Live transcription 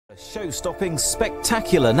Show-stopping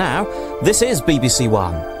spectacular now. This is BBC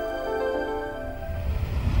One.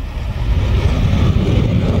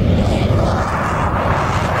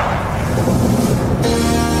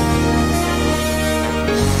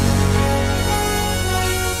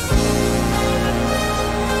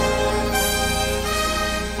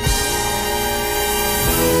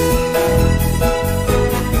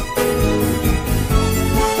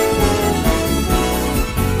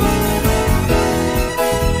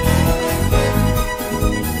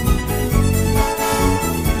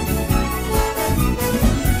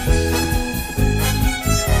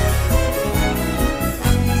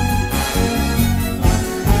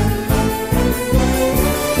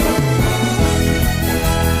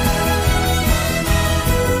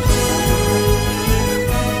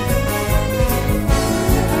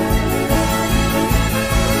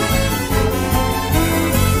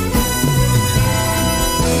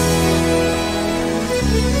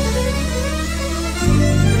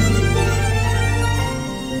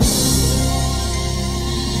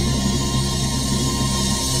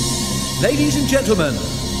 Ladies and gentlemen,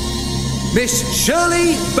 Miss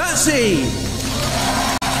Shirley Bassey.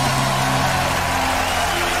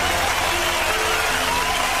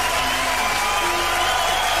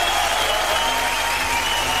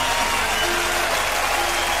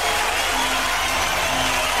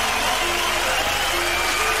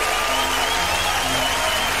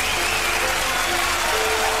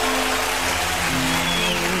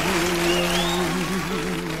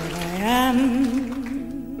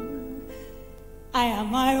 I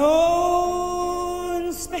am my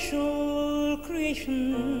own special creation.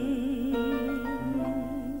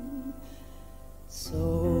 So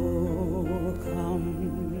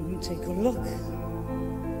come take a look.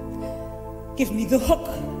 Give me the hook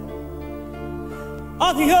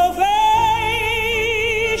of the ovation.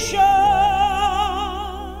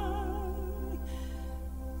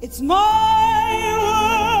 It's my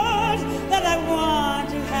word that I want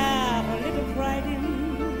to have a little pride in.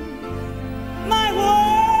 My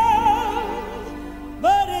world,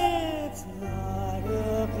 but it's not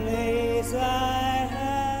a place I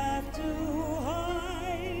have to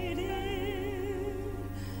hide in.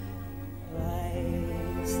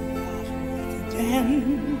 Rise the cotton at the den,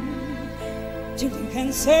 till you can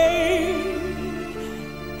say,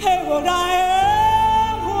 hey, what I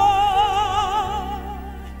am, what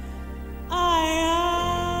I am.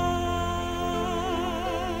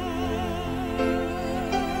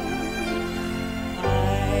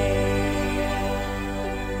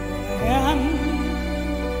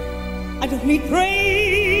 I don't need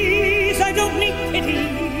praise, I don't need pity.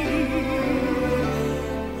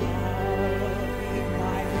 I'll be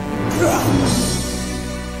my drum.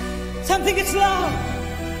 Some think it's love,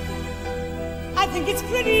 I think it's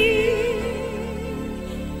pretty.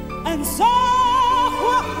 And so,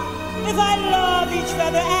 if I love each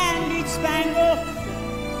feather and each spangle,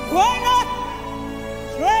 why not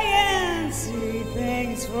try and see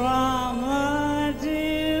things from a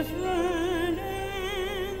different angle?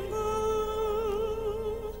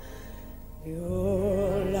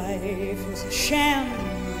 Your life is a sham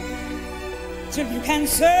till you can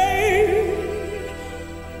say,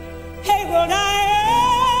 hey, what I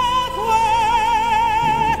am,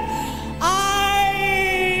 where I am. I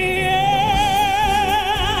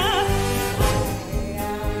am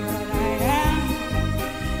what I am,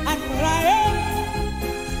 and what I am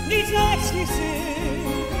needs no excuses.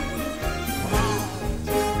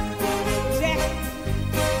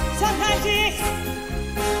 Sometimes it's,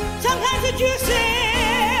 sometimes the juice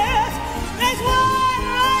is. There's one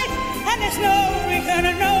life and there's no return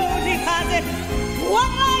or no deposit.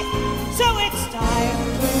 One life, so it's time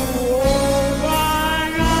to